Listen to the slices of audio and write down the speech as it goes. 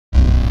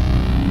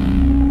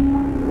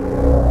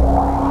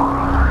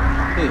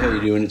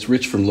you doing? It's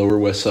Rich from Lower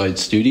West Side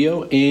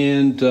Studio,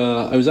 and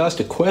I was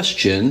asked a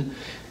question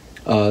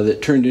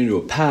that turned into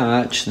a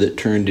patch that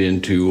turned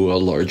into a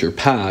larger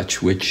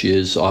patch, which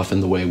is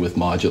often the way with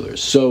modulars.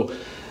 So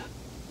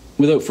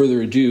without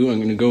further ado, I'm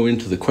going to go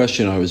into the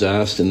question I was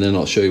asked, and then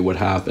I'll show you what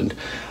happened.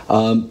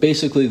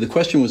 Basically, the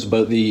question was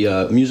about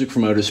the Music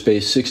from Outer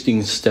Space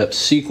 16-step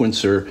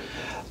sequencer.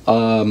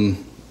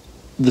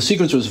 The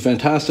sequencer is a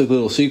fantastic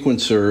little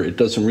sequencer. It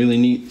does some really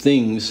neat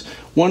things.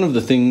 One of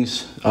the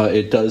things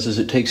it does is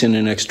it takes in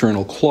an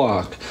external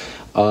clock.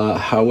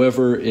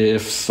 However,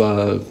 if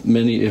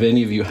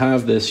any of you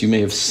have this, you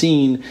may have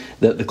seen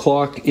that the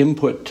clock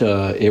input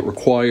it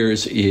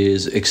requires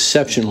is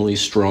exceptionally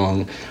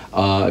strong.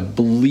 I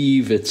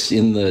believe it's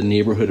in the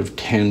neighborhood of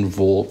 10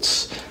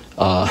 volts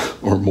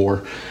or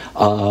more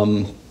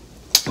to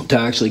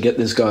actually get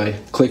this guy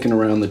clicking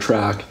around the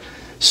track.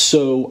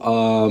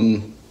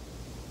 So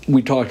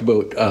we talked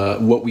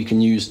about what we can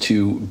use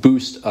to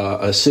boost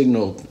a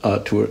signal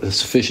to a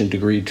sufficient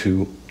degree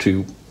to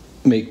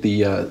make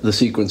the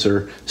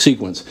sequencer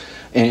sequence.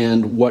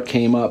 And what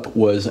came up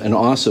was an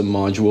awesome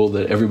module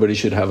that everybody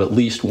should have at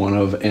least one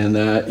of, and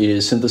that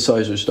is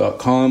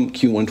synthesizers.com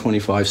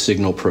Q125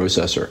 Signal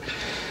Processor.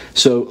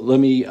 So let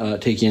me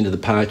take you into the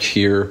patch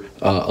here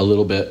a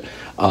little bit.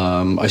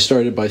 I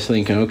started by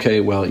thinking, okay,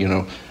 well, you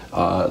know,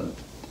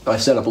 I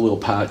set up a little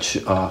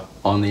patch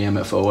on the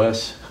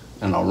MFOS,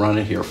 and I'll run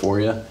it here for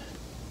you.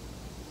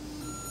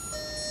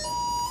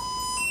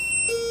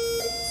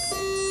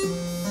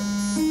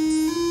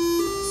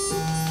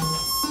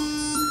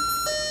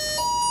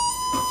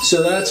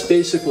 So that's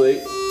basically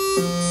okay,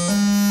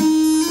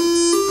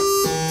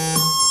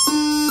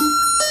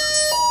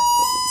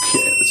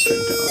 let's turn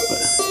it down a little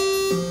bit.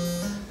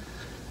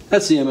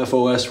 That's the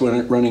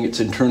MFOS running its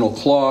internal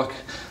clock.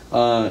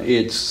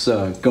 It's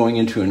going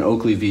into an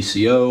Oakley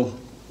VCO.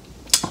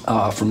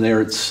 From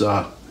there,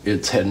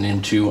 it's heading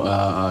into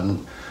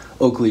an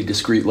Oakley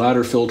discrete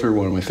ladder filter,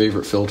 one of my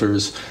favorite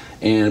filters,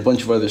 and a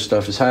bunch of other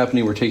stuff is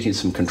happening. We're taking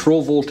some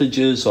control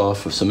voltages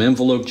off of some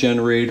envelope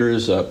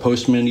generators,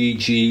 Postman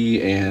EG,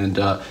 and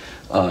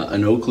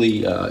an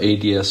Oakley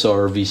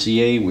ADSR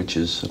VCA, which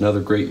is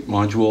another great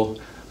module.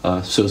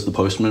 So is the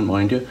Postman,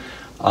 mind you.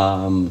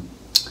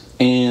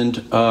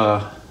 And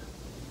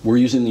we're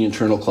using the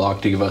internal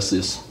clock to give us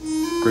this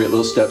great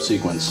little step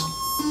sequence.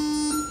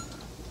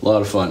 A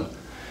lot of fun.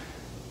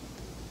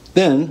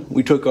 Then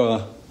we took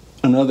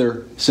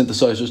another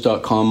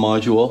synthesizers.com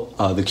module,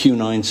 the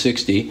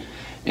Q960,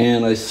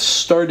 and I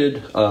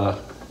started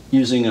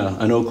using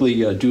an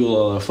Oakley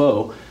dual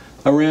LFO.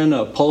 I ran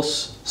a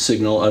pulse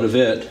signal out of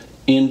it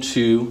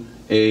into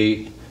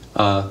a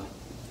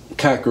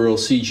Catgirl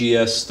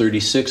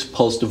CGS36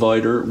 pulse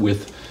divider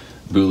with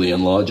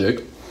Boolean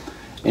logic.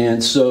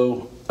 And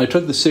so I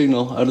took the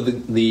signal out of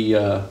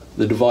the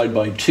divide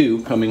by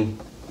 2 coming,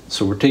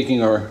 so we're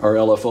taking our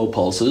LFO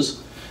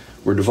pulses,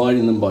 we're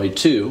dividing them by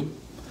 2,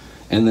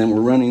 and then we're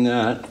running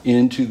that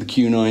into the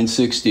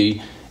Q960,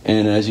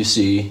 and as you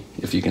see,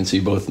 if you can see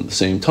both at the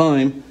same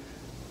time,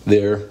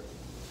 they're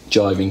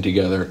jiving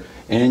together,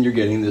 and you're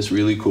getting this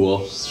really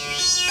cool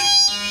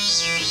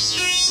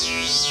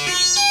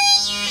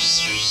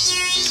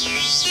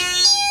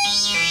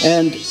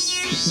and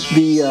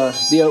the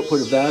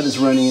output of that is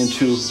running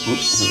into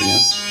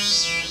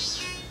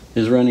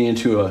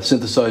a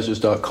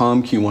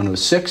synthesizers.com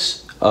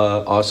Q106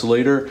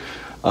 oscillator.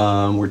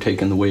 We're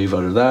taking the wave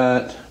out of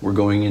that. We're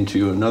going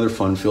into another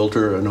fun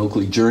filter, an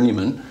Oakley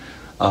Journeyman.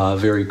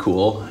 Very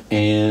cool.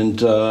 And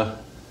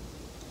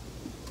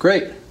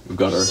great. We've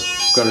got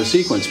our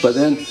sequence. But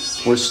then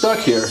we're stuck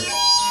here.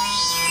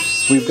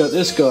 We've got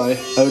this guy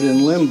out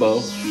in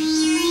limbo,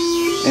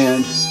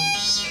 and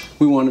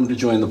we want him to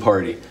join the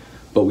party.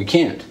 But we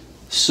can't.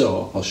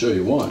 So I'll show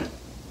you why.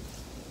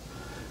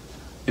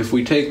 If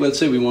we take, let's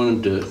say we want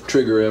him to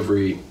trigger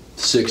every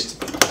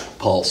 6th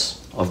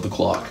pulse of the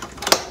clock.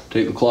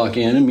 Take the clock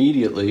in,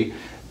 immediately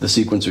the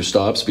sequencer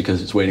stops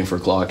because it's waiting for a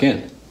clock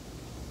in.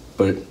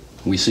 But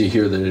we see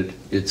here that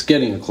it's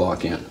getting a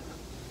clock in,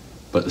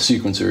 but the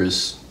sequencer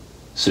is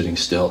sitting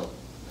still.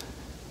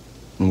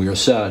 And we are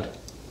sad.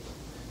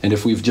 And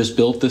if we've just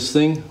built this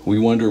thing, we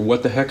wonder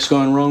what the heck's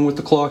gone wrong with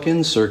the clock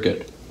in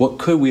circuit. What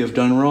could we have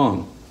done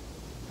wrong?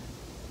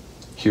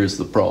 Here's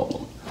the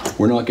problem.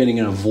 We're not getting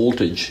enough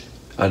voltage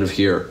out of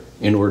here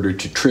in order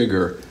to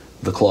trigger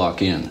the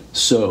clock in.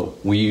 So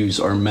we use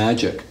our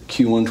magic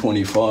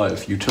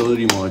Q125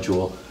 utility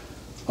module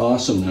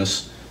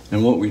awesomeness,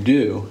 and what we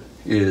do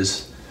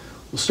is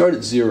we'll start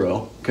at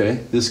 0,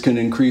 okay? This can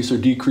increase or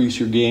decrease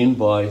your gain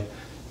by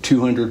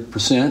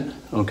 200%,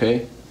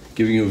 okay?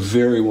 Giving you a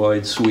very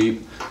wide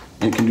sweep,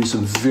 and it can do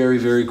some very,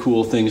 very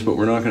cool things, but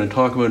we're not going to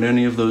talk about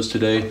any of those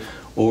today,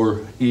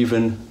 or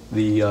even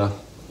the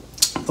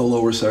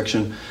lower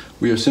section.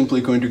 We are simply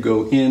going to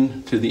go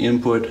into the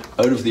input,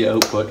 out of the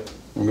output.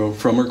 We're going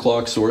from our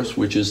clock source,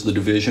 which is the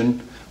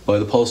division by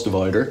the pulse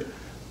divider,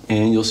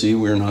 and you'll see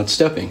we're not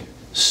stepping.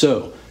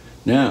 So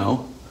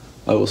now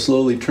I will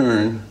slowly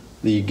turn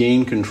the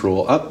gain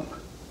control up,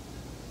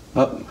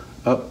 up,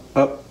 up,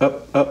 up,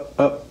 up, up,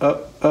 up,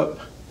 up, up,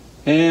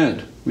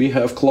 and we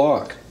have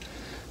clock.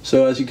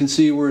 So as you can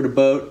see, we're at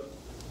about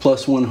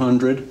plus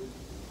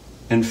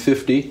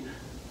 150.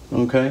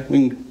 Okay,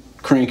 we can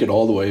crank it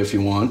all the way if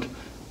you want.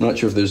 Not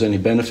sure if there's any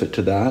benefit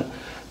to that.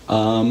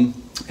 And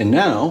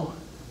now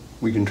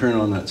we can turn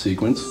on that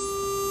sequence.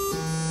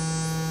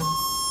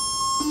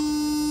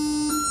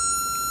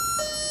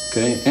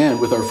 Okay, and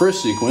with our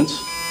first sequence,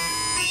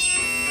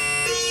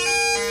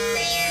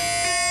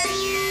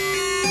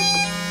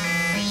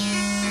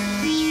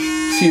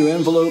 a few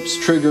envelopes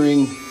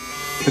triggering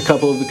a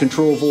couple of the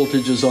control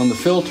voltages on the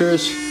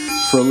filters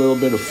for a little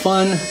bit of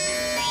fun.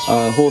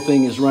 The whole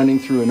thing is running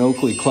through an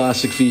Oakley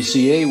Classic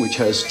VCA, which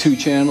has 2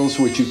 channels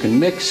which you can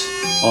mix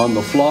on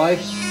the fly.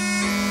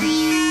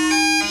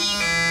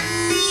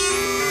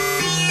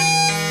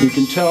 You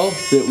can tell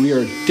that we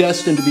are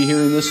destined to be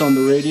hearing this on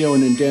the radio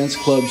and in dance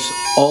clubs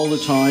all the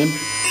time.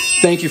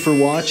 Thank you for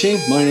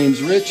watching. My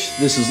name's Rich.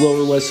 This is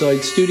Lower West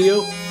Side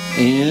Studio,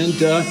 and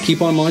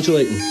keep on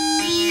modulating.